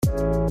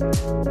Hey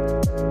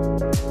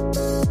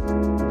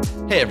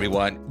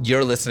everyone,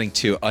 you're listening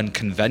to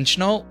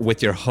Unconventional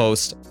with your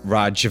host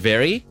Raj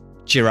Javeri,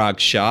 Chirag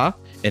Shah,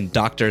 and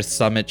Dr.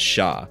 Sumit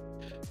Shah.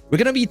 We're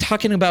going to be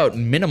talking about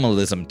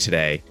minimalism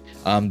today.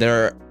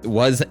 There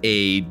was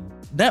a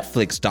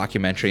Netflix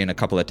documentary and a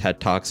couple of TED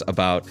Talks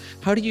about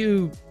how do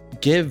you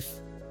give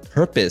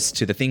purpose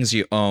to the things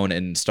you own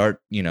and start,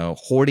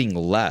 hoarding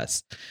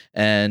less.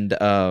 And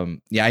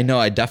I know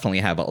I definitely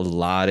have a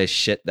lot of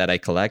shit that I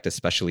collect,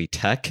 especially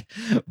tech.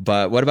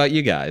 But what about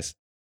you guys?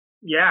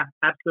 Yeah,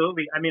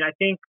 absolutely. I mean, I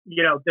think,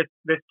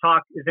 this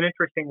talk is an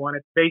interesting one.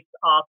 It's based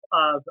off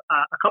of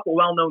a couple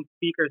well-known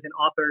speakers and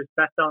authors,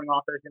 best-selling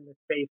authors in this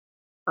space,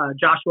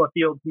 Joshua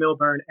Fields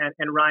Millburn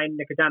and Ryan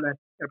Nicodemus.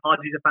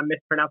 Apologies if I'm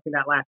mispronouncing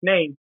that last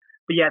name.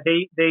 But yeah,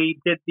 they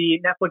did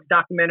the Netflix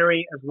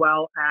documentary as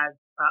well as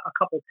a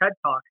couple TED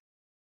Talks.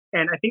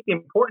 And I think the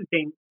important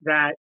thing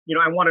that,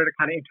 I wanted to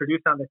kind of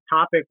introduce on this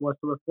topic was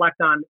to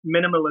reflect on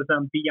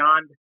minimalism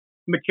beyond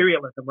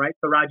materialism, right?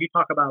 So Raj, you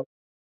talk about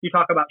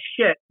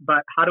shit,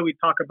 but how do we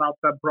talk about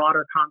the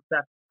broader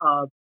concept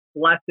of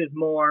less is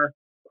more,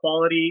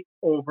 quality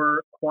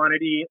over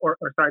quantity, or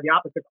sorry, the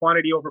opposite,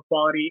 quantity over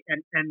quality,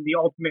 and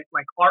the ultimate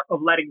art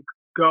of letting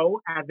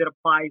go as it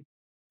applies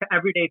to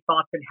everyday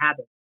thoughts and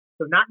habits.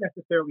 So not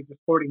necessarily just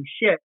hoarding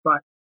shit,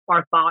 but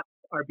our thoughts,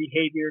 our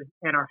behaviors,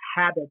 and our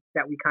habits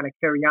that we kind of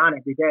carry on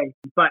every day.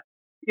 But,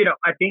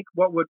 I think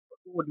what would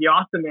be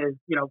awesome is,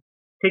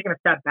 taking a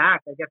step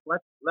back, I guess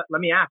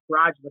let me ask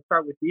Raj. Let's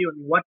start with you. I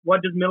mean,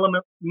 what does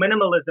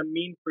minimalism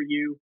mean for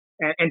you,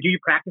 and do you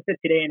practice it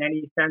today in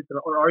any sense,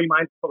 or are you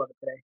mindful of it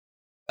today?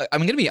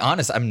 I'm going to be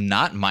honest. I'm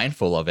not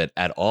mindful of it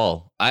at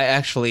all. I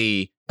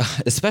actually,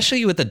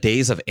 especially with the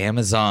days of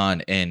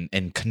Amazon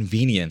and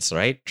convenience,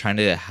 right? Trying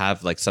to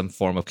have some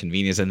form of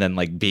convenience, and then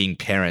being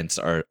parents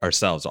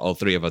ourselves. All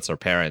three of us are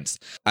parents.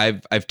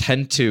 I've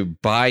tend to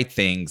buy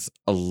things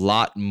a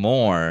lot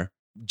more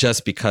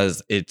just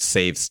because it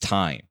saves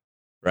time.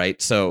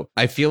 Right. So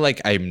I feel like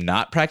I'm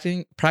not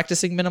practicing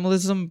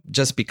minimalism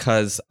just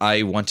because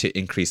I want to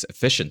increase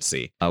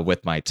efficiency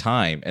with my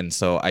time. And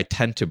so I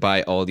tend to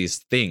buy all these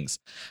things.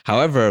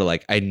 However,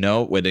 I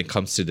know when it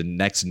comes to the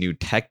next new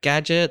tech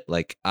gadget,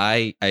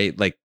 I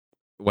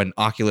when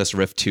Oculus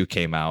Rift 2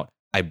 came out,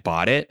 I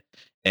bought it.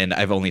 And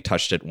I've only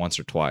touched it once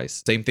or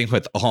twice. Same thing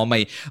with all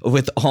my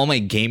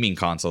gaming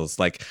consoles.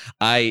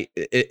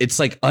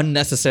 It's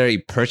unnecessary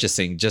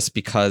purchasing just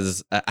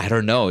because I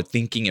don't know,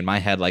 thinking in my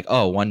head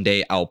one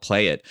day I'll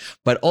play it.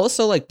 But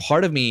also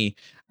part of me,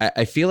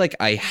 I feel like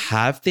I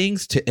have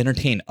things to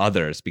entertain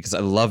others because I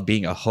love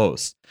being a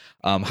host.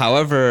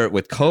 However,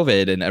 with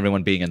COVID and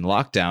everyone being in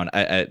lockdown,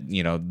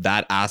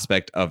 that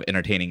aspect of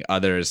entertaining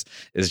others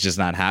is just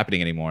not happening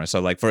anymore.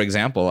 So for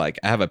example, I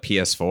have a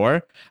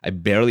PS4, I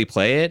barely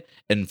play it.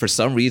 And for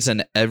some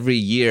reason, every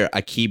year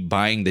I keep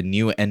buying the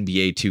new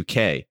NBA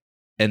 2K,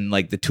 and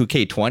the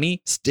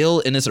 2K20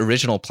 still in its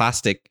original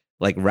plastic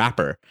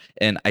wrapper,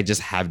 and I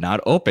just have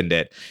not opened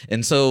it.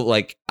 And so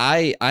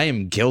I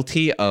am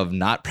guilty of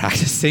not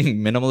practicing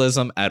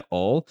minimalism at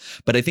all,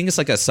 but I think it's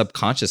a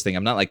subconscious thing.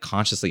 I'm not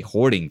consciously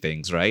hoarding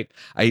things, right?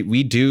 I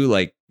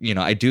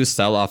do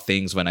sell off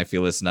things when I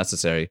feel it's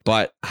necessary.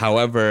 But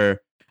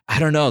however, I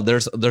don't know,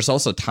 there's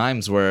also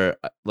times where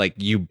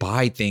you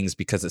buy things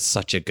because it's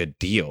such a good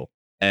deal.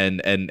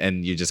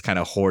 And you just kind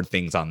of hoard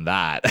things on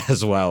that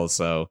as well.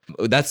 So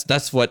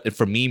that's what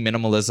for me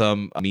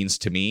minimalism means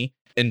to me.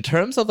 In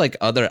terms of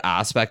other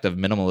aspect of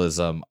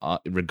minimalism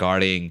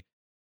regarding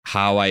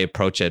how I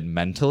approach it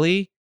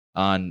mentally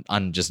on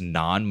just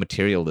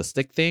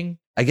non-materialistic thing,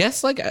 I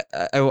guess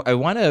I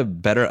want a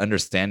better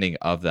understanding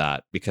of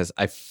that, because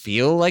I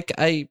feel like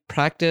I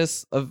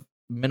practice of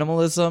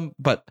minimalism,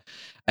 but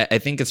I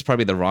think it's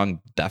probably the wrong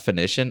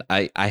definition.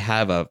 I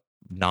have a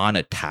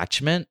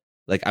non-attachment.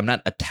 I'm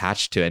not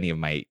attached to any of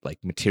my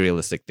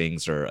materialistic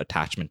things or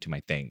attachment to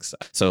my things.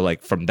 So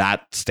from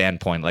that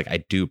standpoint,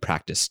 I do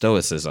practice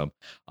stoicism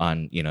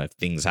on, if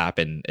things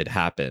happen, it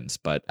happens.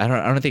 But I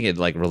don't think it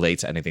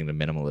relates anything to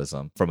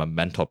minimalism from a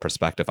mental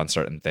perspective on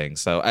certain things.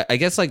 So I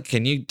guess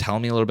can you tell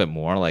me a little bit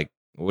more?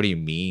 What do you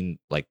mean?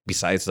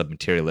 Besides the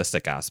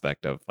materialistic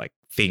aspect of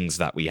things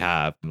that we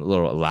have, a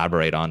little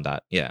elaborate on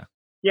that. Yeah.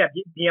 Yeah.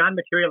 Beyond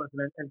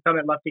materialism, and some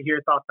I'd love to hear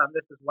your thoughts on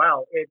this as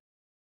well.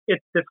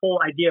 It's this whole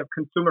idea of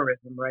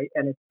consumerism, right?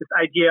 And it's this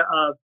idea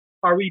of,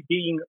 are we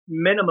being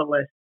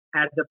minimalist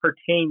as it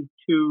pertains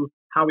to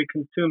how we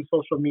consume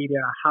social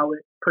media, how it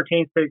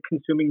pertains to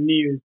consuming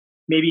news,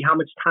 maybe how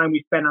much time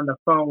we spend on the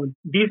phone.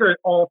 These are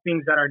all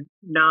things that are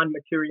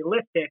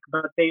non-materialistic,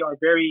 but they are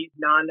very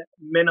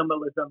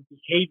non-minimalism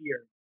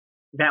behaviors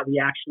that we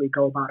actually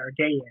go about our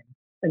day in.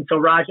 And so,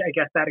 Raj, I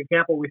guess that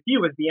example with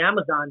you is the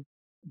Amazon.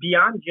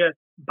 Beyond just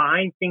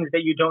buying things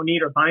that you don't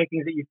need or buying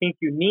things that you think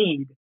you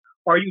need,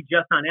 are you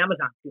just on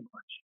Amazon too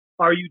much?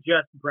 Are you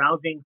just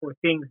browsing for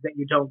things that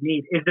you don't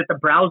need? Is it the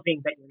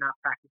browsing that you're not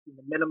practicing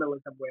the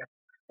minimalism with?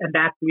 And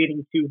that's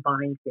leading to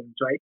buying things,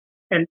 right?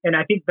 And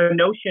I think the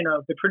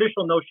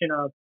traditional notion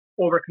of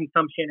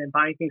overconsumption and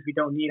buying things we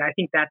don't need, I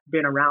think that's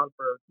been around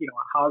for,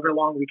 however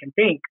long we can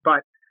think.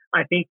 But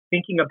I think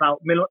thinking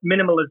about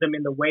minimalism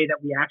in the way that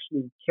we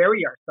actually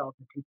carry ourselves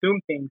and consume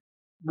things,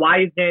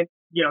 why isn't,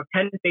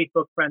 10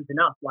 Facebook friends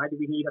enough? Why do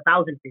we need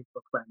 1,000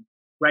 Facebook friends,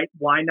 right?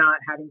 Why not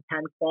having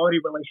 10 quality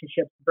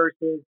relationships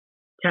versus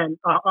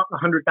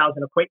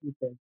 100,000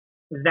 acquaintances?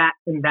 That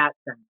in that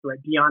sense, right?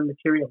 Beyond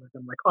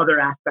materialism, like other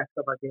aspects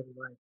of our daily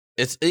life.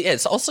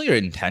 It's also your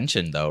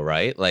intention though,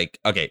 right? Like,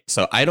 okay,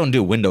 so I don't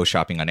do window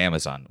shopping on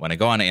Amazon. When I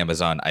go on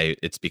Amazon,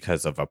 it's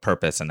because of a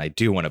purpose and I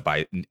do want to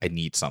buy, I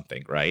need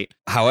something, right?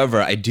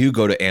 However, I do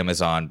go to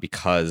Amazon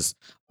because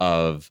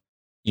of,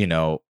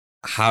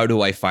 how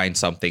do I find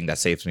something that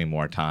saves me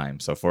more time?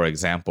 So for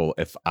example,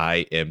 if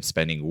I am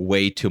spending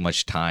way too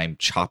much time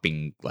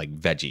chopping like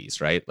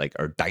veggies, right? Like,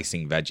 or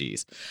dicing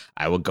veggies,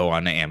 I will go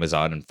on to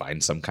Amazon and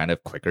find some kind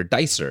of quicker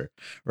dicer,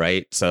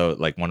 right? So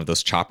like one of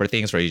those chopper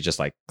things where you just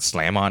like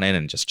slam on it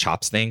and just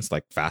chops things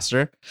like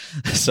faster.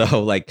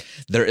 So like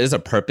there is a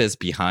purpose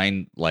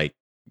behind like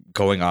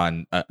going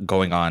on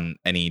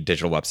any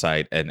digital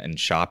website and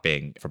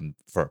shopping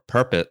for a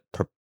purpose,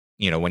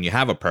 when you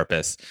have a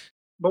purpose.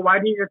 But why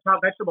do you need to chop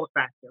vegetables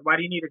faster? Why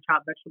do you need to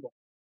chop vegetables?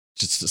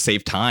 Just to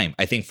save time.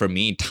 I think for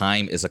me,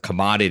 time is a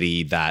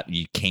commodity that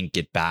you can't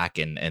get back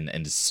and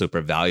is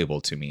super valuable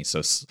to me.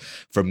 So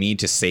for me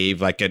to save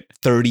like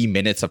 30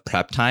 minutes of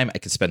prep time, I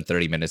could spend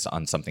 30 minutes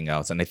on something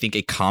else. And I think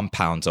it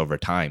compounds over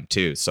time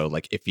too. So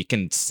like if you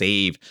can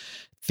save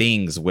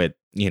things with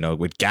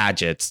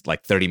gadgets,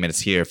 like 30 minutes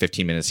here,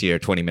 15 minutes here,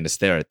 20 minutes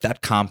there,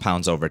 that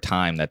compounds over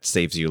time. That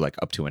saves you like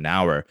up to an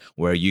hour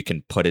where you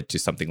can put it to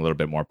something a little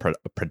bit more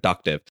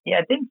productive. Yeah,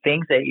 I think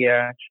things that you're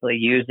actually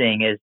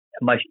using is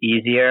much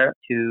easier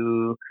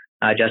to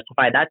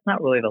justify. That's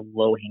not really the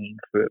low-hanging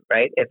fruit,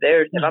 right? If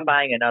I'm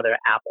buying another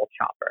Apple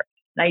chopper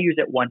and I use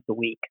it once a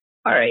week,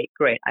 all right,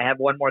 great. I have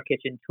one more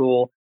kitchen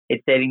tool.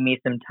 It's saving me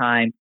some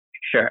time.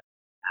 Sure.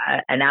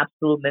 An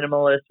absolute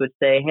minimalist would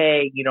say,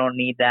 hey, you don't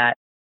need that.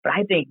 But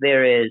I think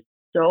there is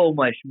so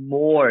much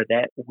more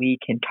that we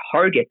can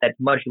target that's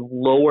much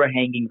lower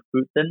hanging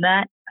fruit than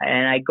that.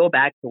 And I go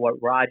back to what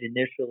Raj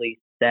initially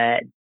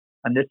said,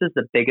 and this is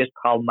the biggest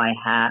problem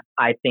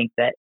I think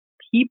that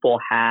people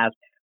have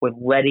with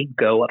letting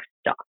go of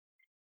stuff.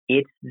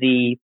 It's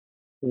the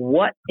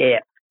what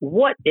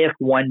if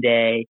one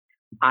day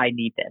I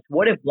need this?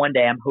 What if one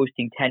day I'm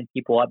hosting 10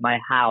 people at my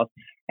house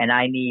and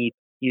I need,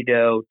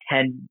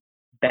 10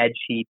 bed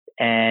sheets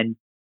and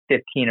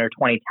 15 or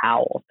 20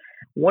 towels?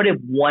 What if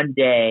one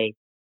day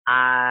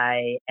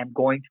I am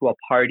going to a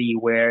party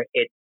where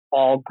it's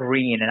all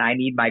green and I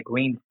need my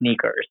green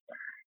sneakers?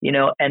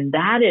 And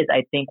that is,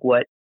 I think,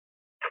 what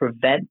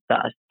prevents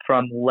us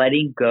from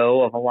letting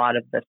go of a lot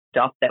of the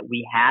stuff that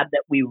we have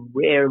that we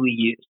rarely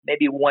use.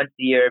 Maybe once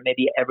a year,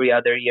 maybe every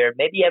other year,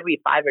 maybe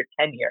every 5 or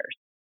 10 years.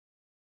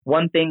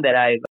 One thing that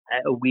I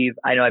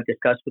know I've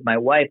discussed with my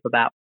wife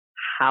about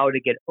how to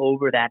get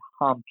over that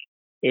hump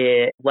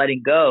is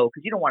letting go,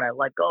 because you don't want to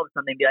let go of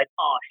something and be like,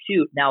 oh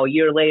shoot, now a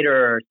year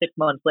later or 6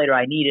 months later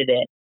I needed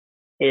it,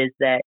 is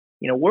that,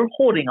 we're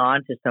holding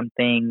on to some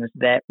things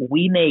that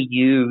we may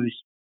use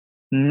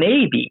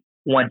maybe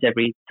once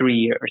every 3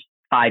 years,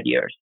 5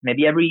 years,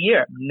 maybe every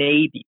year,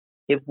 maybe.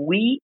 If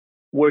we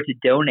were to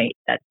donate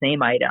that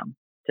same item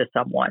to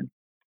someone,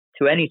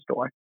 to any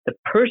store, the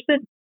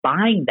person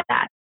buying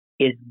that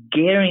is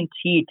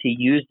guaranteed to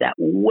use that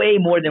way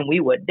more than we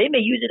would. They may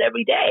use it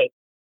every day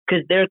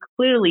because they're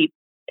clearly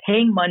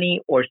paying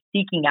money or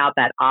seeking out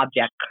that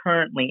object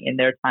currently in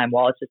their time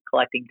while it's just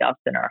collecting dust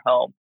in our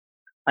home.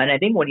 And I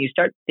think when you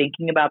start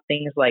thinking about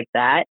things like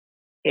that,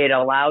 it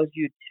allows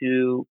you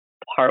to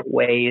part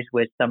ways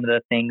with some of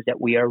the things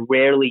that we are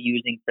rarely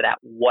using for that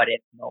what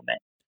if moment.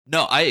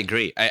 No, I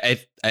agree. I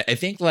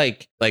think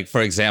like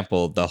for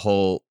example,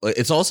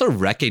 it's also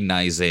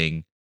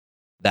recognizing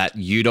that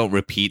you don't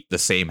repeat the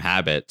same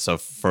habit. So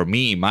for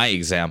me, my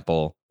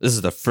example, this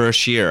is the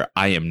first year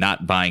I am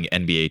not buying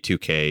NBA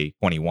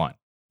 2K21.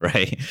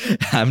 Right?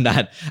 I'm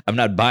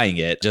not buying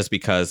it just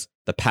because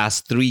the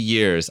past 3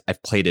 years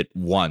I've played it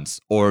once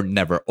or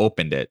never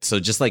opened it. So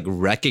just like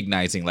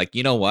recognizing like,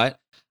 you know what?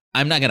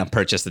 I'm not going to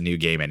purchase the new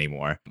game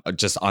anymore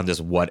just on this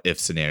what if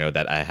scenario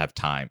that I have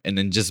time. And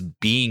then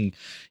just being,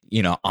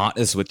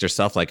 honest with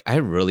yourself. Like, I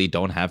really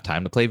don't have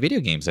time to play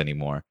video games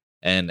anymore.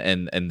 And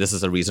this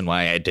is the reason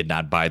why I did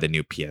not buy the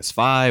new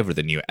PS5 or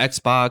the new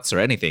Xbox or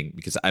anything,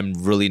 because I'm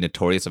really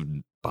notorious of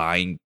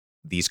buying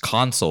these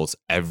consoles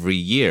every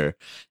year.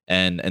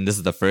 And this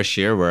is the first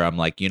year where I'm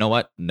like, you know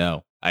what?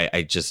 No,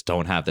 I just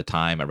don't have the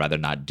time. I'd rather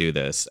not do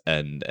this.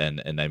 And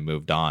I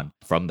moved on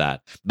from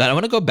that. But I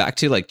want to go back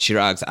to like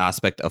Chirag's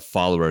aspect of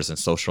followers and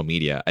social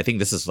media. I think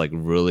this is like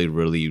really,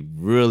 really,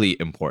 really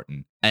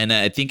important. And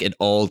I think it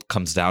all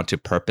comes down to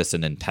purpose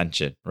and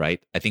intention,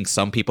 right? I think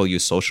some people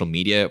use social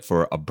media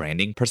for a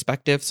branding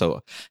perspective.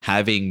 So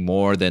having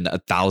more than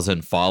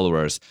 1,000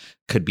 followers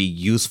could be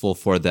useful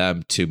for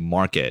them to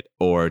market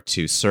or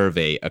to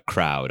survey a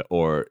crowd.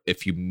 Or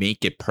if you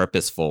make it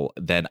purposeful,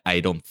 then I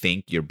don't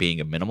think you're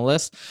being a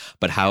minimalist.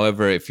 But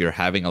however, if you're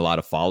having a lot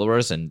of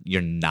followers and you're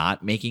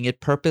not making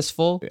it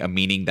purposeful,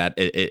 meaning that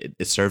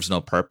it serves no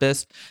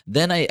purpose,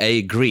 then I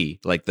agree.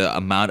 Like the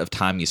amount of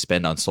time you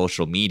spend on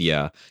social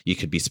media, you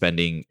could be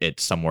spending it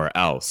somewhere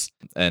else.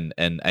 And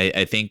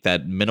I think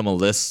that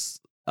minimalist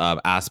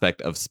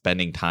aspect of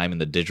spending time in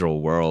the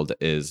digital world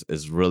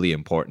is really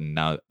important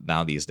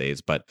now these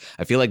days. But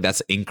I feel like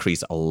that's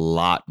increased a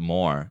lot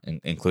more,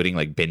 including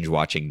like binge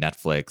watching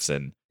Netflix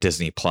and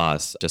Disney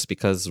Plus, just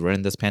because we're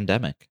in this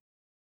pandemic.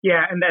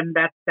 Yeah, and then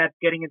that's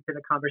getting into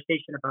the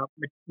conversation about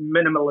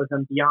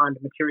minimalism beyond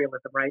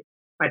materialism, right?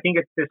 I think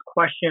it's this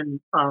question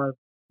of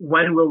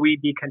when will we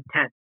be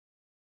content,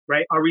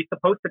 right? Are we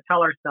supposed to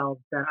tell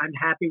ourselves that I'm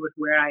happy with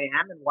where I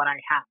am and what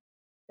I have?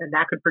 And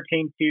that could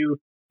pertain to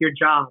your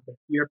job,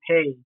 your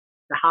pay,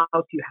 the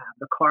house you have,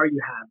 the car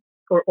you have,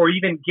 or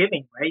even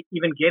giving, right?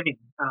 Even giving.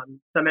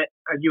 Sumit,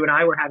 you and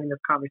I were having this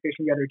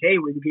conversation the other day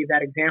where you gave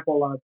that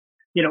example of,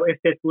 if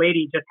this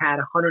lady just had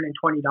 $120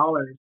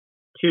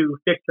 to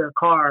fix her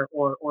car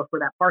or for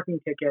that parking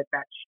ticket,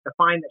 the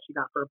fine that she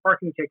got for a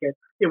parking ticket,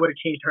 it would have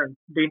changed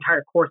the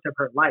entire course of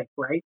her life,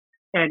 right?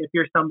 And if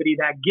you're somebody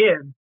that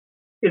gives,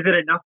 is it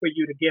enough for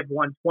you to give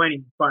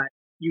 120, but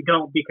you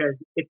don't because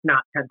it's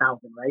not 10,000,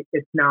 right?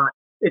 It's not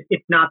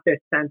this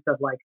sense of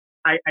like,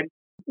 I'm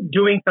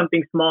doing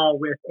something small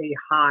with a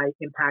high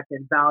impact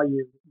and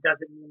value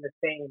doesn't mean the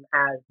same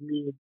as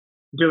me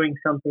doing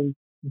something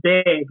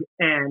big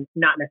and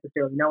not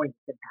necessarily knowing its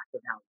impact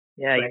or value.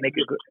 Yeah, right? You make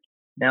a good.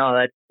 No,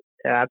 that's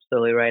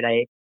absolutely right.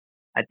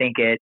 I think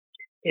it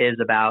is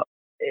about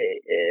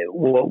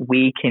what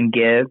we can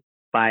give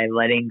by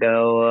letting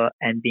go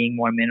and being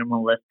more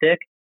minimalistic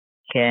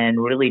can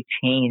really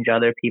change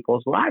other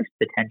people's lives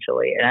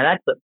potentially. And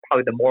that's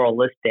probably the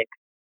moralistic,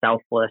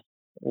 selfless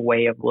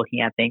way of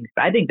looking at things.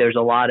 But I think there's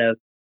a lot of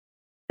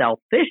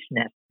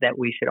selfishness that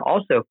we should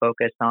also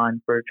focus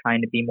on for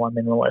trying to be more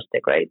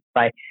minimalistic, right?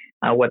 By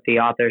what the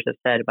authors have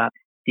said about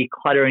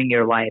decluttering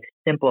your life,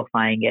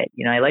 simplifying it.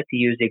 I like to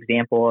use the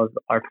example of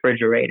our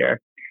refrigerator.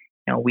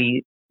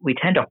 We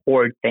tend to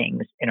hoard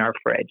things in our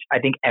fridge. I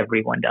think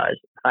everyone does.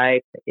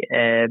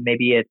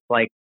 Maybe it's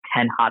like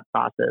 10 hot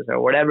sauces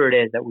or whatever it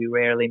is that we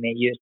rarely may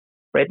use.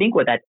 But I think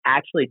what that's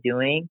actually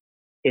doing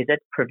is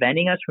that's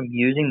preventing us from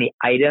using the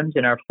items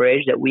in our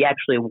fridge that we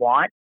actually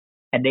want,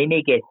 and they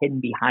may get hidden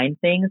behind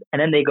things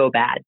and then they go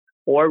bad.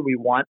 Or we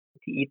want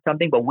to eat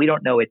something, but we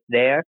don't know it's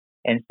there.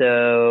 And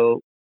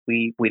so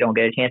we don't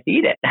get a chance to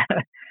eat it.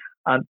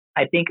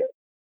 I think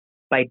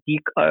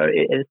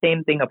the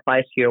same thing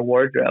applies to your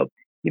wardrobe.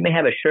 You may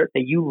have a shirt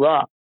that you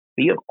love,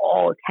 but you have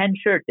all 10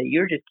 shirts that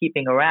you're just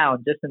keeping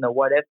around just in the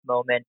what if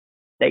moment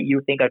that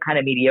you think are kind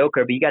of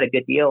mediocre, but you got a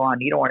good deal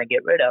on, you don't want to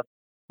get rid of.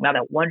 Now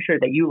that one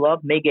shirt that you love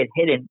may get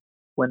hidden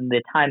when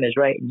the time is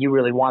right and you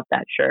really want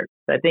that shirt.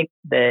 So I think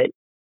that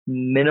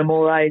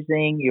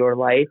minimalizing your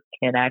life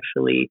can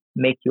actually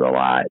make you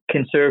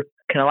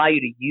can allow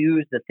you to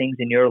use the things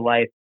in your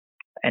life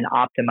and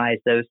optimize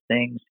those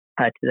things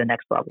to the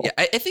next level. Yeah,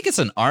 I think it's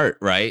an art,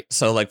 right?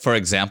 So like, for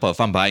example,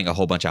 if I'm buying a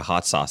whole bunch of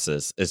hot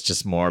sauces, it's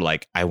just more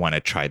like, I want to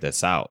try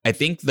this out. I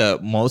think the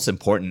most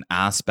important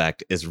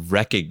aspect is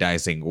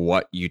recognizing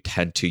what you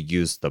tend to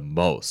use the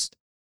most,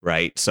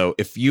 right? So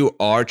if you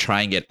are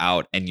trying it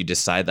out and you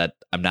decide that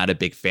I'm not a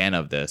big fan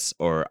of this,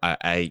 or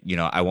I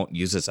won't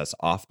use this as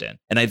often.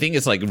 And I think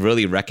it's like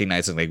really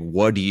recognizing like,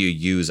 what do you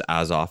use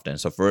as often?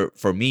 So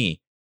for me,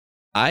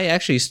 I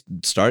actually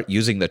start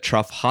using the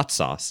Truff hot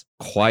sauce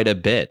quite a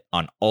bit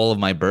on all of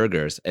my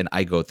burgers, and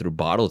I go through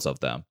bottles of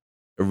them.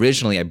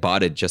 Originally, I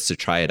bought it just to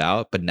try it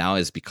out, but now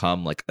it's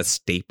become like a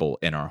staple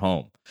in our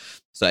home.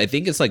 So I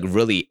think it's like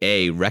really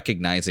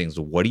recognizing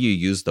what do you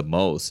use the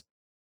most,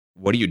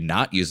 what do you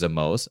not use the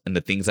most, and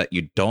the things that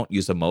you don't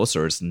use the most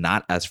or it's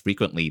not as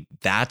frequently,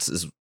 that's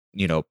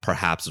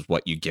perhaps is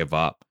what you give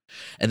up.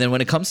 And then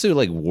when it comes to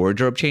like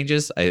wardrobe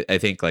changes, I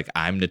think like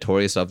I'm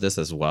notorious of this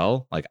as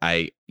well. Like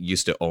I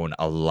used to own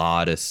a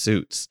lot of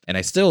suits, and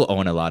I still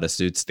own a lot of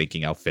suits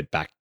thinking I'll fit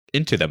back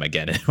into them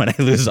again when I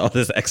lose all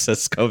this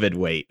excess COVID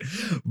weight.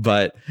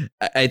 But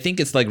I think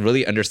it's like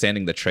really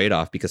understanding the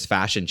trade-off, because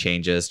fashion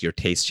changes, your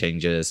taste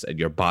changes, and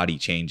your body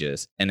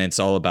changes. And it's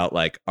all about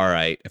like, all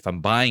right, if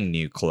I'm buying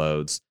new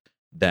clothes,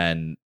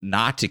 then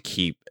not to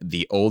keep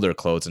the older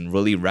clothes, and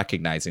really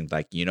recognizing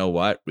like, you know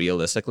what,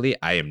 realistically,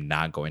 I am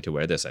not going to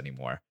wear this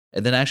anymore,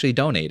 and then actually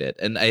donate it.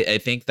 And I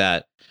think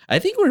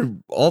we're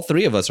all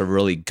three of us are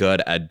really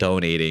good at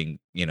donating,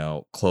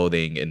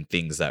 clothing and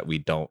things that we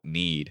don't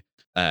need.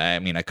 I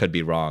mean, I could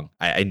be wrong.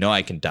 I know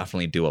I can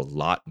definitely do a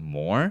lot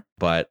more,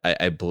 but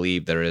I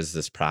believe there is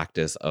this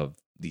practice of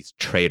these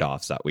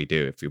trade-offs that we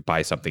do. If you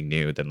buy something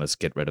new, then let's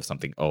get rid of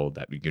something old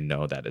that you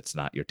know that it's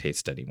not your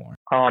taste anymore.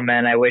 Oh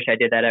man, I wish I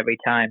did that every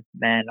time.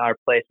 Man, our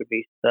place would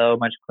be so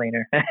much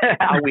cleaner.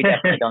 We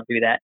definitely don't do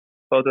that,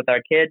 both with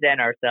our kids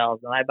and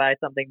ourselves. When I buy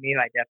something new,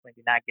 I definitely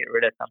do not get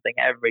rid of something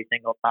every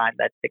single time.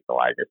 That takes a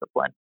lot of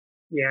discipline.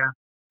 Yeah.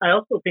 I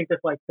also think that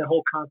like the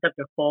whole concept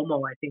of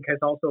FOMO, I think, has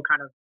also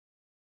kind of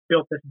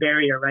built this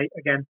barrier, right,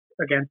 against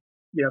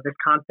this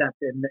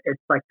concept. And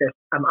it's like this,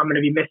 I'm going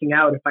to be missing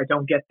out if I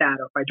don't get that,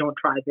 or if I don't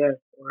try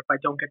this, or if I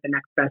don't get the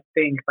next best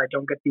thing, if I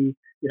don't get the,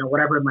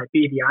 whatever it might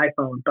be, the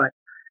iPhone. But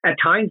at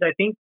times, I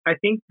think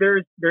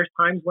there's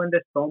times when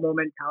this FOMO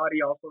mentality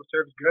also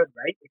serves good,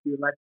 right? If you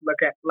let's look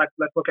at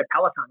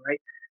Peloton,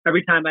 right?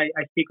 Every time I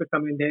speak with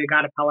someone, they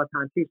got a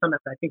Peloton too.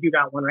 Sometimes I think you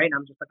got one, right? And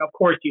I'm just like, of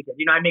course you did.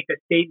 I make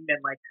this statement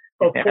like,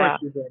 of course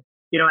you did.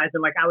 As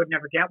in like I would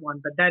never get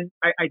one. But then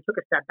I took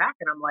a step back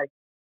and I'm like,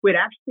 wait,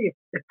 actually,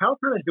 if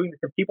Peloton is doing this,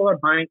 if people are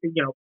buying,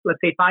 let's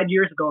say 5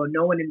 years ago,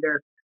 no one in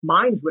their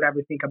minds would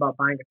ever think about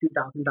buying a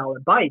 $2,000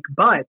 bike.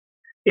 But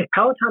if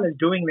Peloton is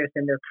doing this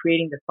and they're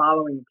creating this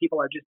following and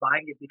people are just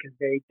buying it because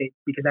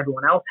because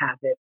everyone else has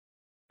it,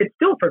 it's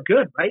still for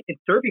good, right?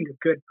 It's serving a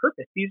good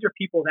purpose. These are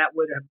people that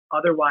would have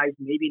otherwise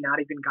maybe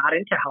not even got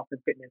into health and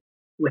fitness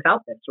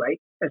without this, right?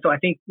 And so I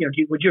think,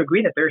 would you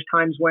agree that there's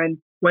times when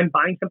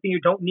buying something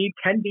you don't need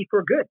can be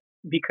for good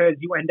because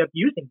you end up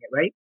using it,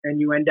 right? And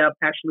you end up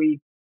actually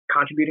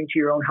contributing to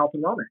your own health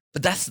and wellness.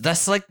 But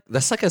that's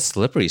like a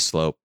slippery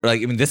slope.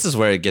 Like, I mean, this is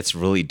where it gets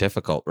really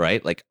difficult,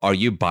 right? Like, are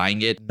you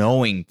buying it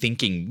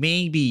thinking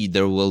maybe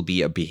there will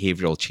be a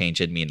behavioral change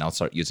in me and I'll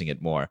start using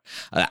it more?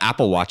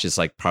 Apple Watch is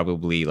like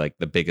probably like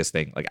the biggest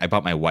thing. Like, I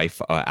bought my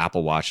wife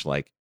Apple Watch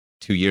like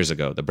 2 years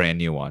ago, the brand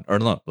new one, or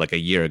no, like a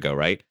year ago,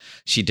 right?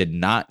 She did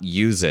not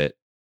use it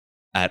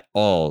at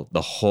all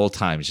the whole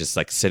time. It's just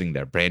like sitting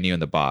there, brand new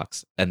in the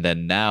box. And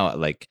then now,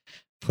 like,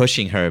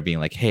 pushing her, being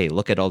like, hey,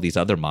 look at all these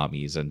other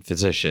mommies and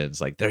physicians,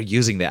 like they're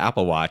using the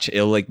Apple Watch.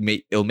 It'll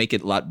make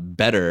it a lot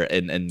better,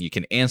 and you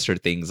can answer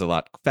things a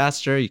lot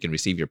faster. You can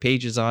receive your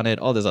pages on it,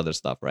 all this other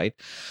stuff, right?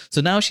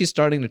 So now she's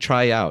starting to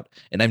try out,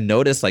 and I've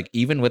noticed, like,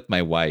 even with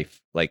my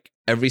wife, like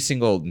every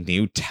single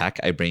new tech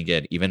I bring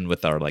in, even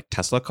with our like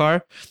Tesla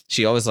car,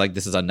 she always like,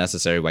 this is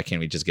unnecessary. Why can't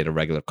we just get a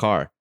regular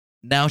car?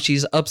 Now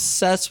she's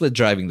obsessed with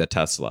driving the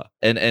Tesla,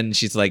 and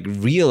she's like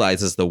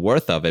realizes the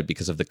worth of it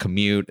because of the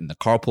commute and the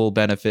carpool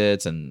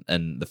benefits and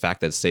the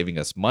fact that it's saving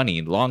us money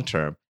in long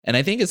term. And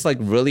I think it's like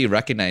really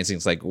recognizing,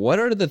 it's like, what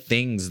are the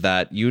things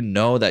that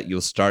that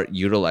you'll start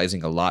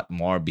utilizing a lot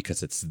more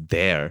because it's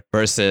there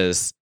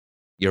versus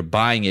you're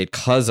buying it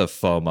because of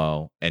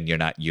FOMO and you're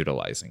not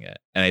utilizing it.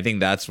 And I think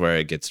that's where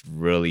it gets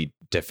really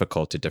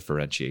difficult to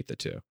differentiate the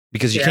two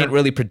because you can't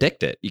really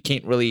predict it. You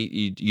can't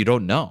really, you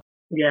don't know.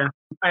 Yeah,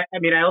 I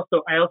mean, I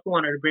also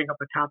wanted to bring up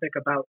a topic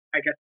about, I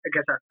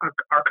guess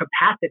our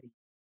capacity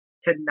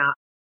to not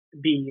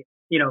be,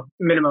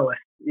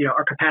 minimalist,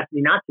 our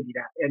capacity not to be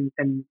that.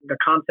 And the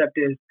concept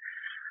is,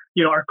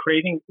 our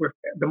craving,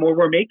 the more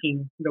we're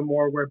making, the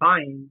more we're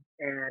buying,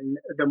 and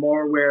the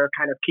more we're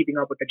kind of keeping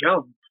up with the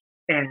Jones.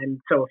 And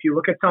so if you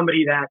look at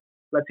somebody that,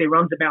 let's say,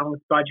 runs a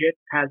balanced budget,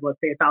 has, let's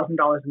say, $1,000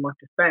 a month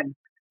to spend,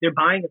 they're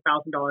buying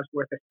 $1,000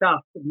 worth of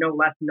stuff, no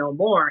less, no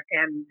more,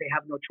 and they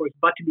have no choice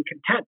but to be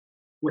content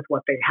with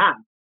what they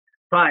have.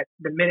 But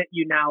the minute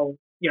you now,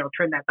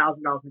 turn that $1,000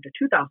 into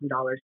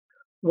 $2,000,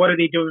 what are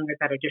they doing with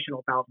that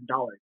additional $1,000,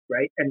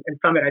 right? And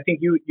Summit, I think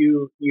you're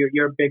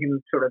big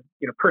in sort of,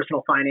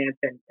 personal finance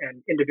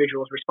and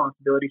individuals'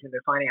 responsibilities in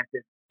their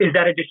finances. Is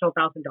that additional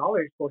 $1,000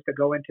 supposed to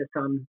go into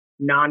some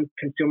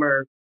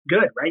non-consumer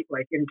good, right?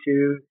 Like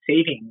into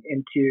saving,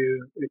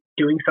 into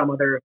doing some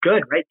other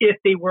good, right? If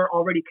they were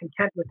already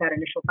content with that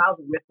initial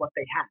 $1,000 with what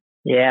they had.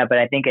 Yeah, but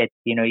I think it's,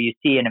 you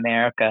see in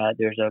America,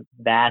 there's a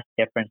vast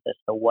difference as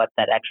to what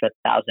that extra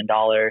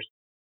 $1,000,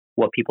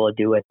 what people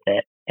do with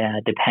it,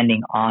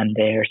 depending on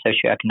their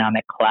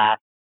socioeconomic class.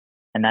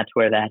 And that's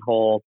where that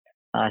whole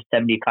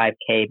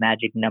 75K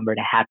magic number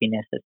to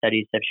happiness that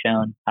studies have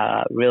shown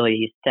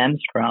really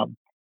stems from,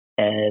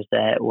 is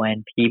that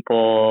when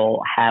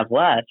people have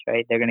less,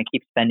 right, they're going to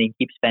keep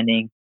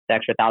spending the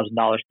extra $1,000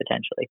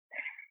 potentially.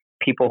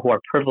 People who are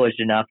privileged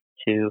enough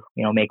to,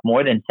 make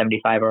more than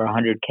 75 or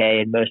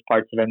 100K in most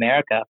parts of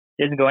America,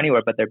 it doesn't go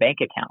anywhere but their bank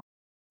account,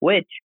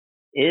 which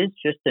is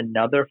just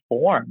another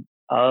form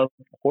of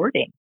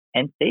hoarding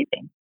and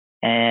saving.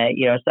 And,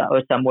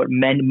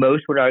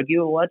 most would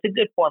argue, well, it's a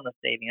good form of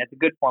saving. It's a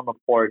good form of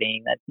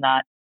hoarding. That's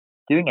not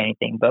doing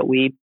anything. But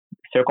we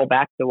circle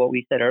back to what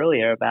we said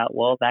earlier about,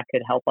 well, that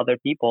could help other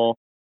people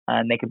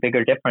make a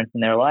bigger difference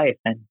in their life.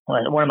 And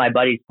one of my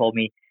buddies told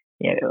me,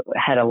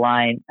 had a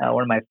line,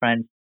 one of my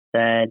friends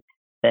said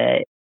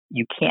that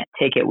you can't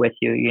take it with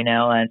you,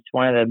 and it's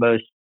one of the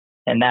most,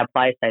 and that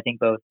applies to, I think,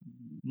 both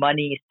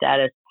money,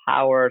 status,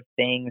 power,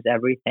 things,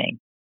 everything.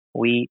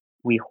 We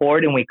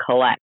hoard and we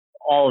collect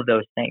all of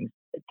those things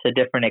to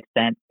different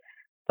extents.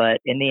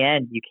 But in the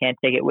end, you can't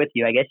take it with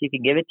you. I guess you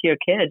can give it to your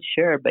kids,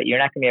 sure, but you're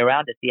not going to be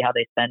around to see how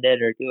they spend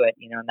it or do it,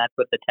 and that's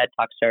what the TED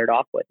Talk started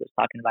off with, was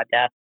talking about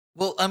death.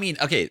 Well, I mean,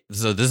 okay,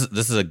 so this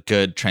is a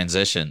good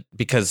transition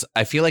because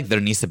I feel like there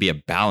needs to be a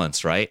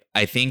balance, right?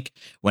 I think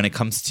when it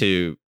comes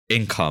to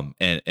income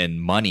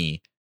and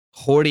money,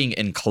 hoarding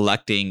and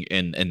collecting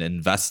and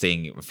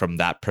investing from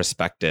that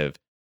perspective,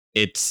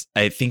 it's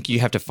I think you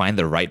have to find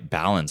the right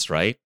balance,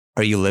 right?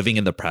 Are you living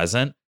in the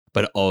present,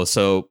 but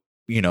also,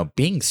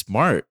 being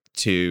smart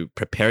to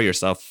prepare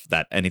yourself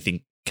that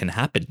anything can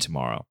happen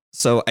tomorrow.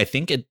 So I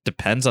think it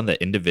depends on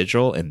the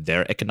individual and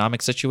their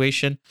economic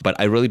situation, but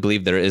I really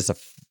believe there is a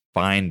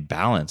fine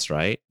balance,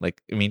 right?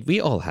 Like, I mean,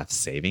 we all have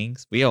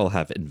savings, we all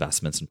have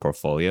investments and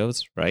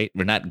portfolios, right?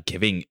 We're not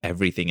giving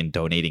everything and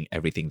donating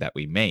everything that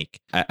we make.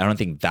 I don't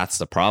think that's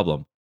the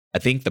problem. I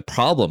think the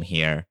problem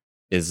here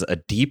is a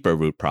deeper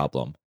root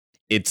problem.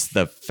 It's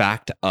the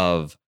fact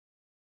of,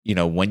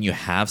 when you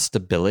have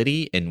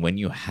stability and when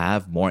you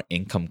have more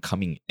income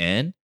coming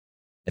in,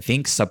 I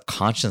think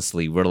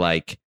subconsciously we're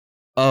like,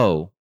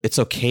 oh, it's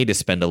okay to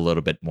spend a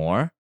little bit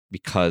more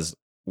because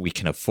we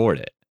can afford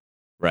it,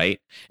 right?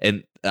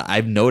 And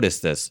I've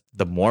noticed this.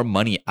 The more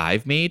money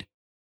I've made,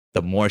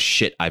 the more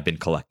shit I've been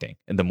collecting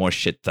and the more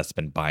shit that's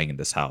been buying in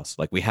this house.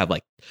 Like we have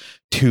like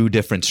 2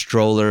 different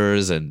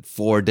strollers and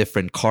 4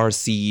 different car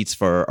seats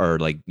for our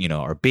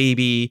our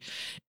baby.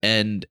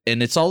 And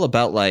it's all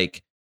about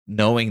like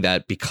knowing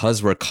that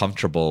because we're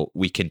comfortable,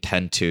 we can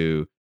tend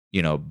to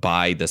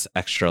buy this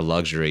extra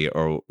luxury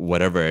or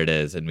whatever it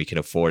is, and we can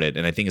afford it.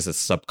 And I think it's a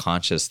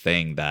subconscious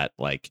thing that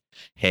like,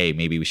 hey,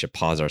 maybe we should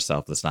pause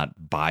ourselves. Let's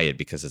not buy it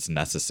because it's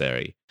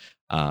necessary,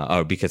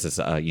 or because it's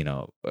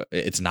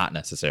it's not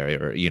necessary,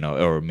 or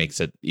or makes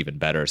it even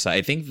better. So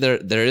I think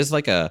there is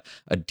like a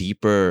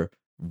deeper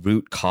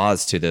root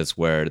cause to this,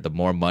 where the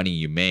more money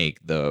you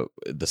make, the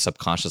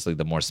subconsciously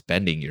the more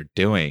spending you're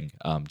doing,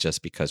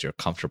 just because you're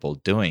comfortable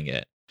doing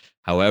it.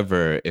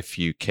 However, if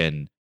you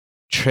can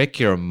trick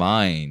your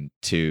mind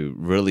to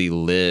really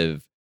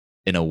live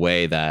in a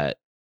way that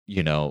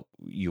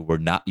you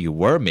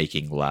were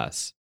making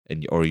less,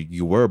 and or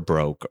you were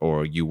broke,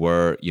 or you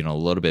were a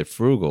little bit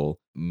frugal,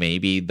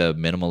 maybe the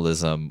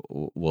minimalism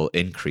will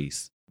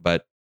increase.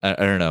 But I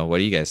don't know, what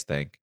do you guys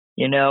think?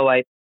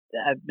 I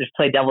just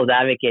play devil's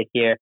advocate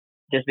here,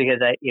 just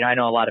because I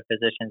know a lot of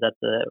physicians. That's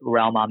the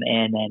realm I'm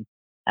in,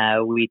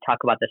 and we talk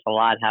about this a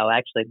lot. How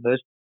actually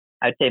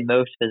I'd say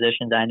most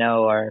physicians I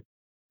know are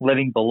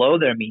living below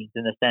their means,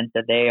 in the sense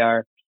that they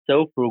are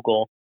so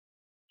frugal,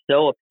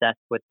 so obsessed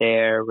with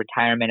their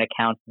retirement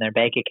accounts and their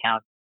bank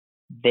accounts,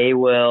 they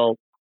will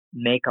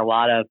make a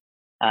lot of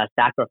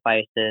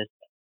sacrifices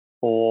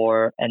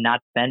for and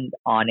not spend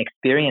on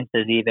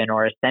experiences even,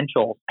 or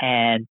essentials,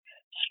 and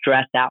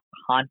stress out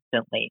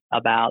constantly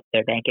about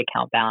their bank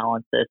account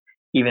balances,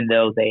 even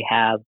though they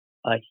have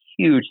a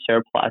huge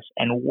surplus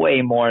and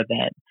way more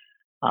than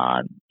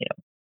um, you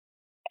know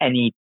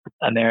any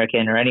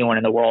American or anyone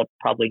in the world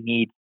probably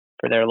needs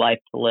for their life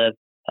to live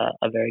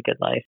a very good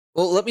life.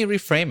 Well, let me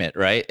reframe it,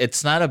 right?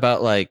 It's not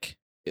about like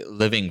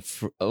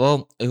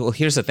well,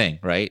 here's the thing,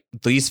 right?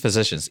 These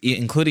physicians,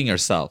 including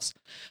yourselves,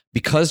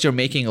 because you're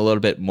making a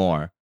little bit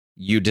more,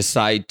 you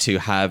decide to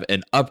have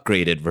an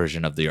upgraded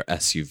version of your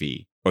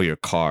SUV or your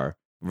car,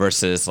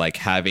 versus like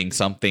having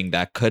something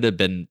that could have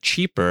been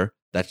cheaper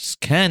that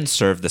can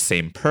serve the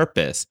same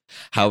purpose.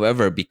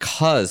 However,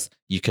 because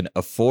you can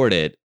afford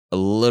it, a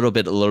little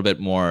bit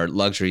more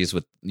luxuries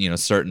with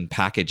certain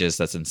packages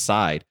that's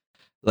inside,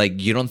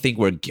 like, you don't think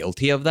we're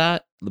guilty of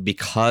that?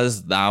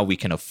 Because now we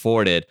can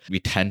afford it,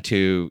 we tend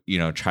to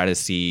try to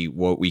see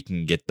what we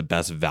can get the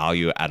best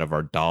value out of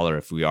our dollar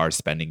if we are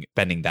spending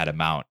that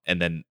amount.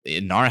 And then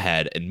in our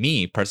head, and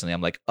me personally,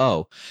 I'm like,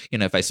 oh,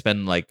 if I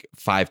spend like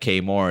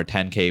 5K more or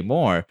 10K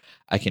more,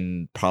 I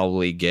can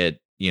probably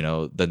get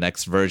the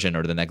next version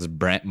or the next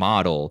brand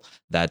model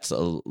that's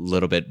a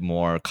little bit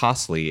more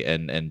costly,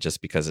 and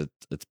just because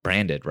it's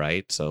branded,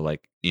 right? So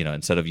like,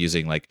 instead of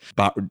using like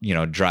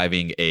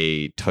driving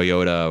a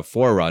Toyota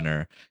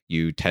 4Runner,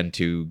 you tend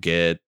to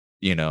get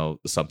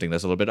something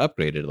that's a little bit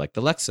upgraded, like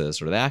the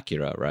Lexus or the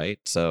Acura, right?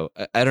 So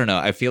I don't know,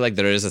 I feel like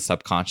there is a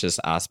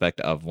subconscious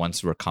aspect of,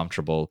 once we're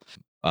comfortable,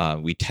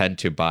 we tend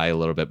to buy a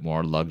little bit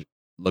more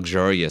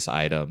luxurious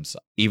items,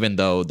 even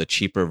though the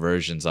cheaper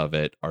versions of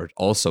it are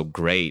also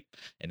great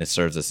and it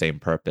serves the same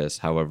purpose.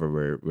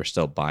 However, we're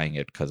still buying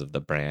it because of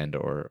the brand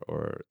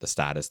or the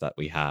status that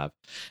we have.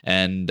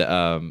 And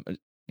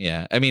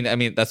yeah, I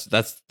mean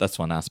that's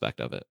one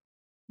aspect of it.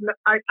 No,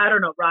 I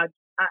don't know, Raj.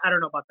 I don't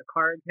know about the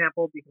car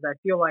example, because I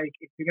feel like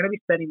if you're going to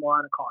be spending more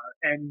on a car,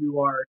 and you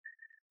are,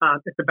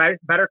 it's a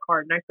better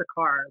car, nicer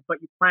car,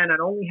 but you plan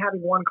on only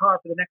having one car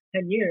for the next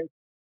 10 years,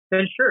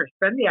 then sure,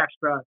 spend the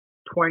extra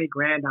 20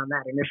 grand on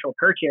that initial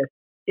purchase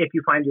if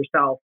you find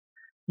yourself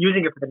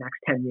using it for the next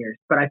 10 years.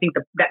 But I think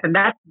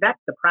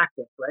that's the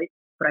practice, right?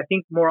 But I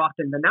think more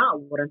often than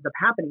not, what ends up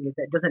happening is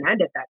that it doesn't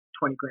end at that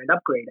 20 grand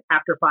upgrade.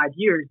 After 5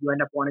 years, you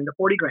end up wanting the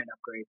 40 grand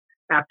upgrade.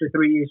 After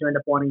 3 years, you end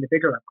up wanting the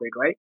bigger upgrade,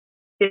 right?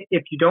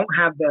 If you don't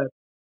have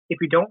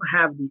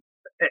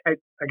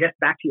I guess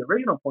back to your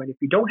original point, if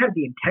you don't have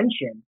the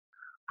intention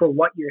for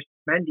what you're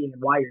spending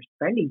and why you're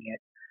spending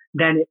it,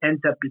 then it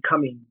ends up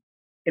becoming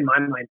in my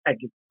mind,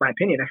 my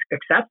opinion,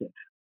 excessive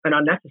and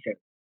unnecessary.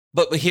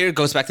 But here it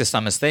goes back to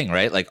Summit's thing,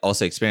 right? Like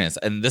also experience.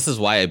 And this is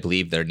why I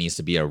believe there needs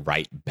to be a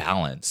right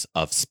balance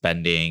of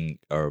spending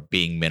or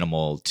being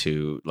minimal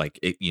to like,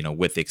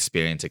 with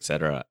experience,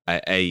 etc.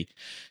 I,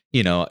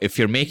 if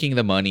you're making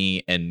the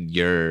money and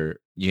you're,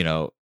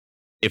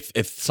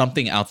 if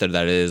something out there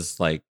that is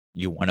like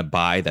you want to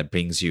buy that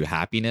brings you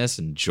happiness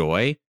and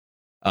joy,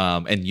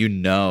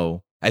 and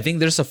I think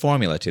there's a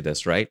formula to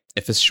this, right?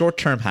 If it's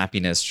short-term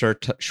happiness,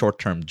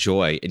 short-term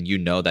joy, and you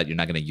know that you're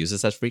not going to use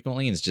this as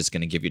frequently and it's just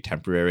going to give you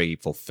temporary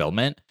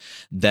fulfillment,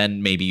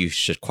 then maybe you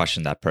should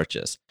question that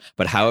purchase.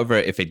 But however,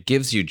 if it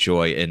gives you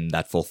joy in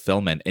that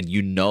fulfillment and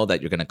you know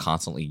that you're going to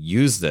constantly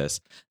use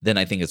this, then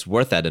I think it's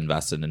worth that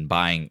investment in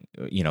buying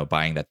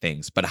that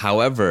things. But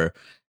however,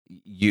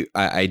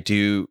 I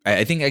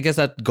guess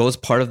that goes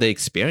part of the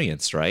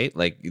experience, right?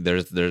 Like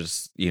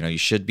there's you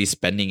should be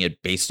spending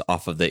it based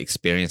off of the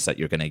experience that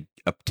you're going to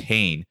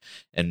obtain,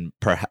 and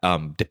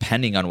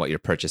depending on what you're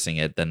purchasing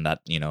it, then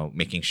that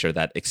making sure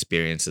that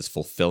experience is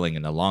fulfilling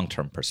in a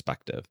long-term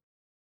perspective.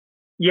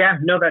 Yeah,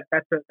 no,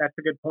 that's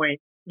a good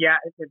point. Yeah,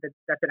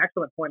 that's an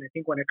excellent point. I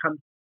think when it comes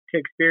to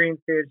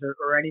experiences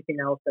or anything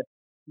else that's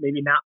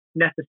maybe not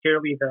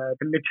necessarily the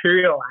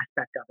material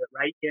aspect of it,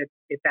 right?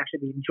 It's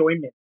actually the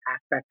enjoyment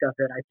aspect of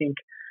it. I think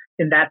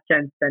in that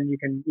sense, then you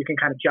can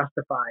kind of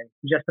justify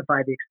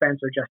the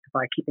expense or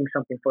justify keeping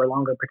something for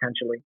longer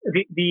potentially.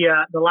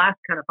 The last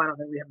kind of final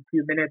thing, we have a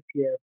few minutes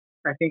here,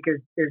 I think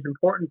is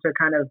important to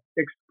kind of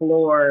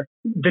explore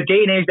the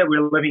day and age that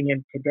we're living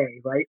in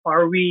today, right?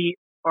 Are we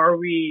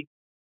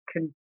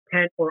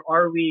content, or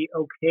are we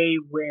okay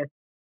with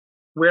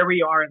where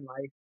we are in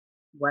life,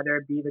 whether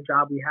it be the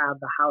job we have,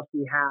 the house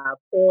we have,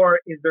 or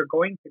is there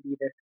going to be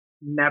this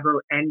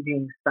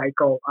never-ending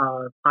cycle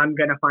of I'm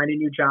going to find a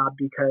new job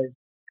because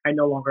I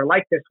no longer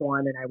like this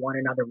one and I want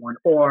another one,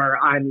 or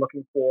I'm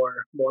looking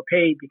for more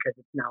pay because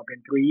it's now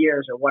been 3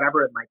 years, or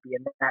whatever it might be.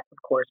 And that,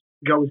 of course,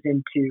 goes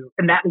into,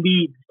 and that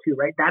leads to,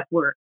 right? That's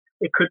where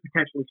it could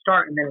potentially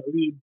start, and then it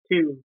leads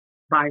to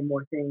buying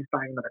more things,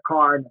 buying another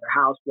car, another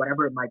house,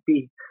 whatever it might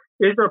be.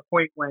 Is there a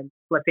point when,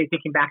 let's say,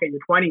 thinking back at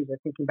your 20s or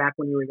thinking back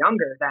when you were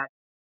younger, that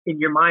in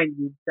your mind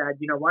you said,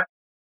 you know what,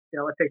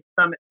 let's say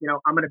Summit,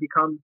 I'm going to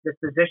become this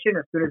position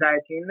as soon as I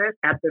attain this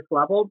at this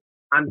level,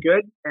 I'm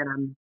good, and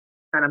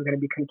I'm going to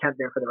be content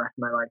there for the rest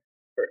of my life.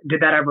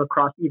 Did that ever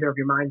cross either of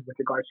your minds with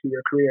regards to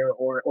your career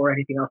or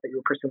anything else that you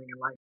were pursuing in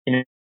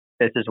life?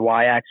 This is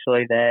why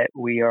actually that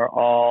we are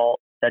all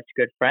such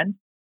good friends,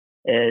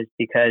 is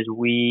because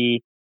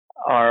we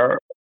are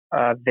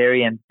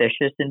very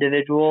ambitious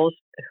individuals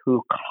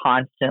who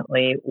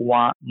constantly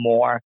want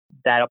more.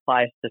 That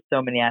applies to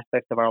so many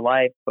aspects of our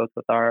life, both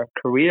with our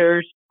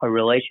careers, our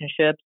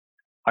relationships,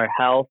 our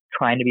health,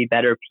 trying to be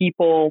better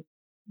people,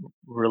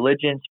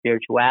 religion,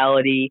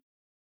 spirituality.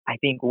 I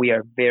think we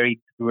are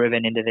very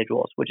driven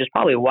individuals, which is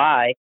probably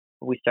why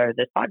we started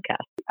this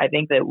podcast. I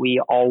think that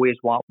we always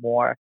want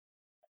more.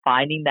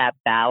 Finding that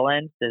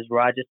balance, as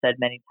Raj has said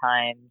many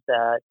times,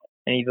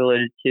 and you've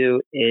alluded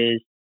to,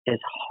 is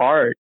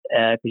hard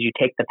because you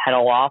take the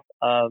pedal off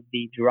of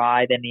the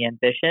drive and the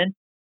ambition.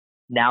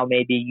 Now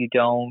maybe you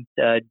don't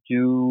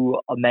do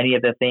many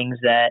of the things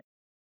that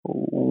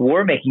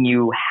were making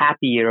you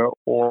happier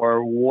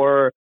or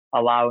were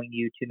allowing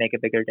you to make a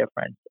bigger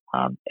difference.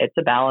 It's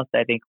a balance that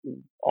I think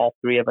all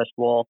three of us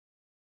will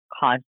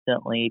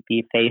constantly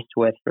be faced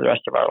with for the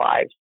rest of our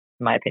lives,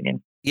 in my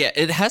opinion. Yeah,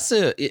 it has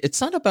to.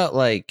 It's not about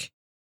like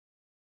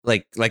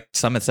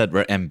Summit said,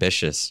 we're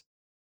ambitious.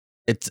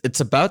 It's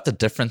about the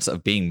difference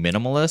of being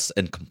minimalist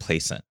and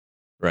complacent,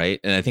 right?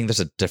 And I think there's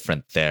a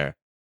difference there.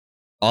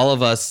 All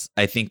of us,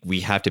 I think we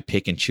have to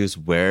pick and choose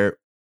where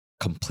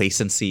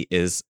complacency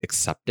is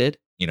accepted,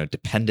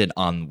 dependent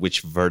on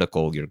which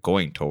vertical you're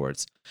going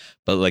towards.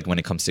 But like when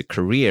it comes to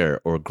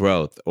career or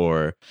growth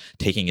or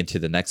taking it to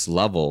the next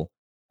level,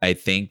 I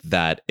think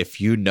that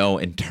if you know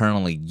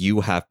internally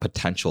you have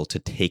potential to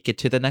take it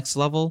to the next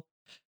level,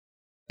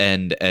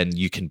 and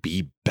you can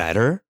be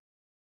better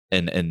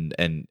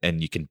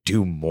and you can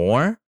do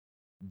more,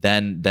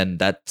 then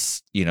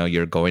that's,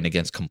 you're going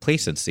against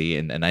complacency.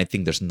 And I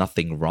think there's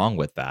nothing wrong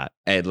with that.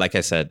 And like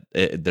I said,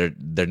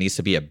 there needs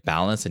to be a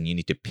balance, and you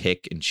need to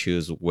pick and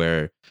choose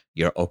where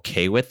you're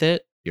okay with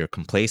it, you're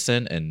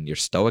complacent and you're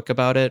stoic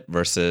about it,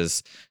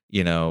 versus,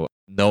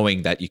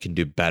 knowing that you can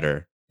do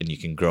better and you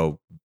can grow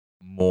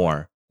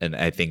more. And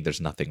I think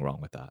there's nothing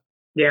wrong with that.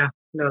 Yeah,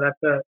 no,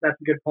 that's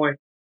a good point.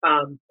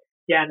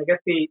 Yeah, and I guess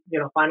the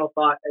final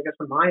thought, I guess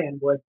from my end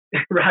was,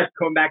 Raj,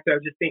 going back to, I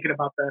was just thinking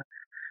about the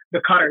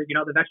cutter,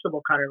 the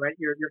vegetable cutter, right?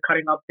 You're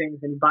cutting up things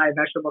and you buy a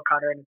vegetable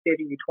cutter and it's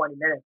saving you 20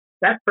 minutes.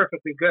 That's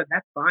perfectly good.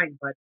 That's fine.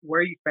 But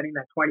where are you spending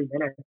that 20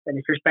 minutes? And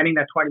if you're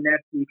spending that 20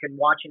 minutes, you can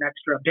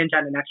binge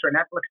on an extra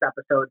Netflix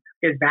episode,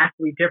 is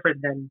vastly different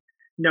than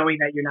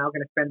knowing that you're now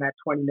going to spend that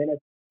 20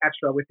 minutes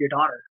extra with your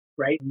daughter,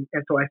 right?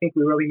 And so I think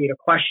we really need a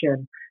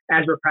question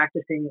as we're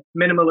practicing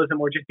minimalism,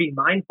 or just being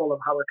mindful of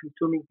how we're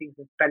consuming things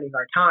and spending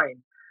our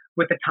time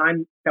with the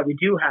time that we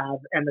do have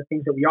and the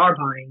things that we are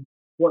buying.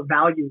 What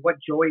value, what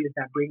joy is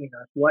that bringing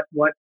us?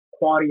 What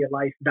quality of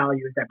life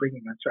values that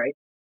bringing us, right?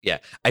 Yeah,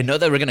 I know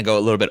that we're gonna go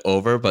a little bit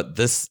over, but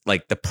this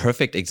like the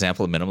perfect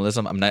example of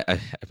minimalism. I'm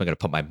gonna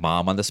put my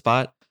mom on the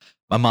spot.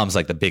 My mom's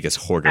like the biggest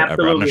hoarder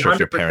ever. I'm not sure if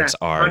your parents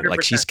are. 100%.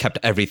 Like she's kept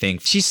everything.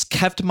 She's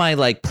kept my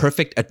like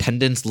perfect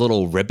attendance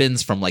little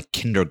ribbons from like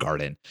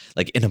kindergarten,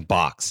 like in a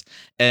box.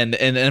 And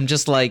I'm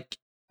just like,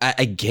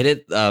 I get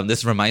it.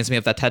 This reminds me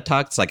of that TED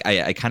Talk. It's like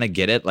I kind of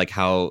get it, like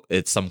how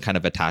it's some kind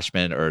of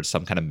attachment or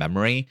some kind of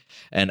memory.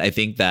 And I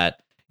think that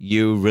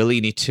you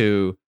really need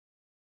to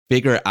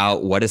figure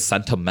out what is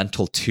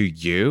sentimental to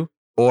you,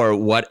 or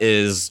what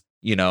is,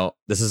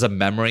 this is a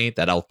memory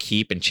that I'll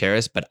keep and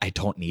cherish, but I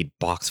don't need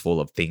box full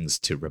of things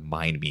to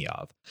remind me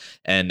of.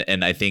 And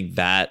I think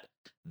that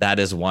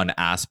is one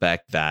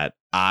aspect that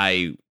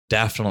I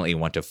definitely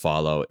want to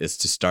follow, is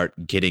to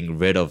start getting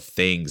rid of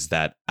things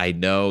that I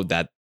know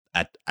that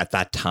at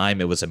that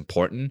time it was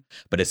important,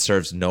 but it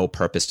serves no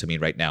purpose to me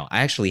right now.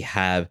 I actually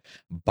have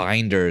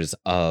binders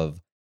of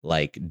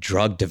like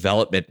drug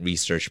development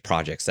research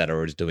projects that I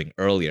was doing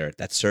earlier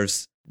that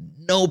serves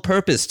no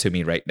purpose to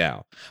me right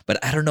now,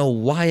 but I don't know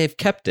why I've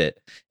kept it.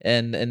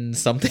 And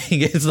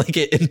something is like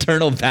an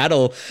internal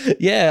battle.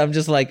 Yeah, I'm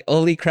just like,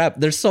 holy crap,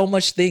 there's so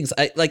much things.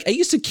 I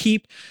used to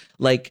keep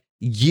like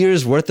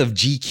years worth of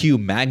GQ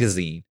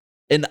magazine.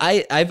 And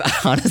I've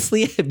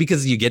honestly,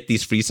 because you get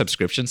these free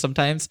subscriptions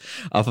sometimes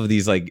off of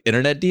these like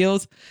internet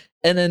deals.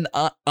 And then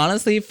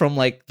honestly, from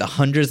like the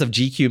hundreds of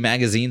GQ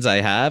magazines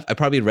I have, I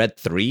probably read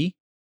 3.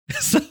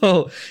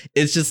 So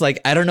it's just like,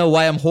 I don't know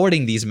why I'm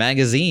hoarding these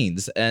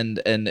magazines. And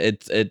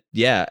this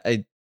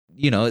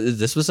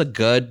was a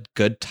good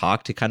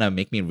talk to kind of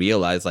make me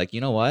realize, like,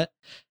 you know what?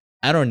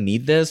 I don't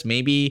need this.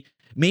 Maybe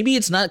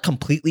it's not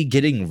completely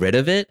getting rid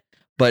of it,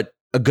 but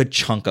a good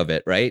chunk of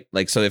it, right?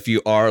 Like, so if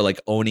you are like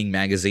owning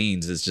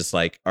magazines, it's just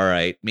like, all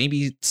right,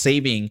 maybe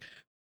saving,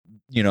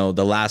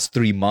 the last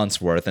 3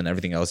 months worth, and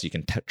everything else you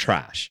can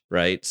trash,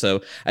 right?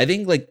 So I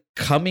think like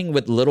coming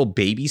with little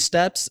baby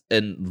steps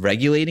and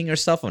regulating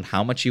yourself on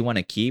how much you want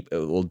to keep, it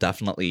will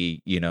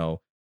definitely,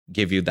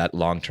 give you that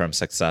long-term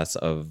success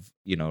of,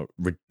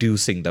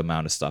 reducing the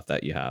amount of stuff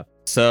that you have.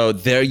 So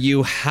there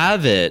you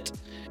have it.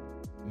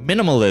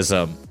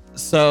 Minimalism.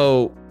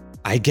 So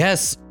I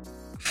guess,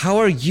 how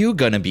are you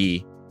going to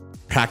be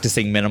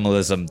practicing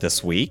minimalism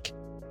this week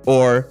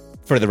or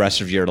for the rest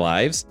of your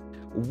lives?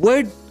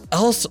 What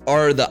else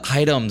are the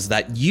items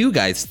that you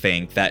guys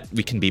think that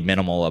we can be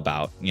minimal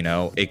about?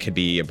 It could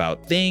be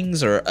about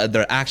things or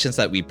other actions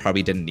that we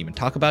probably didn't even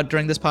talk about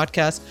during this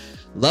podcast.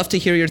 Love to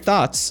hear your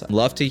thoughts.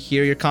 Love to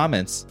hear your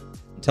comments.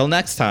 Until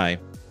next time,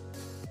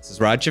 this is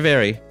Raj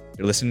Javeri.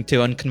 You're listening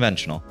to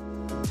Unconventional.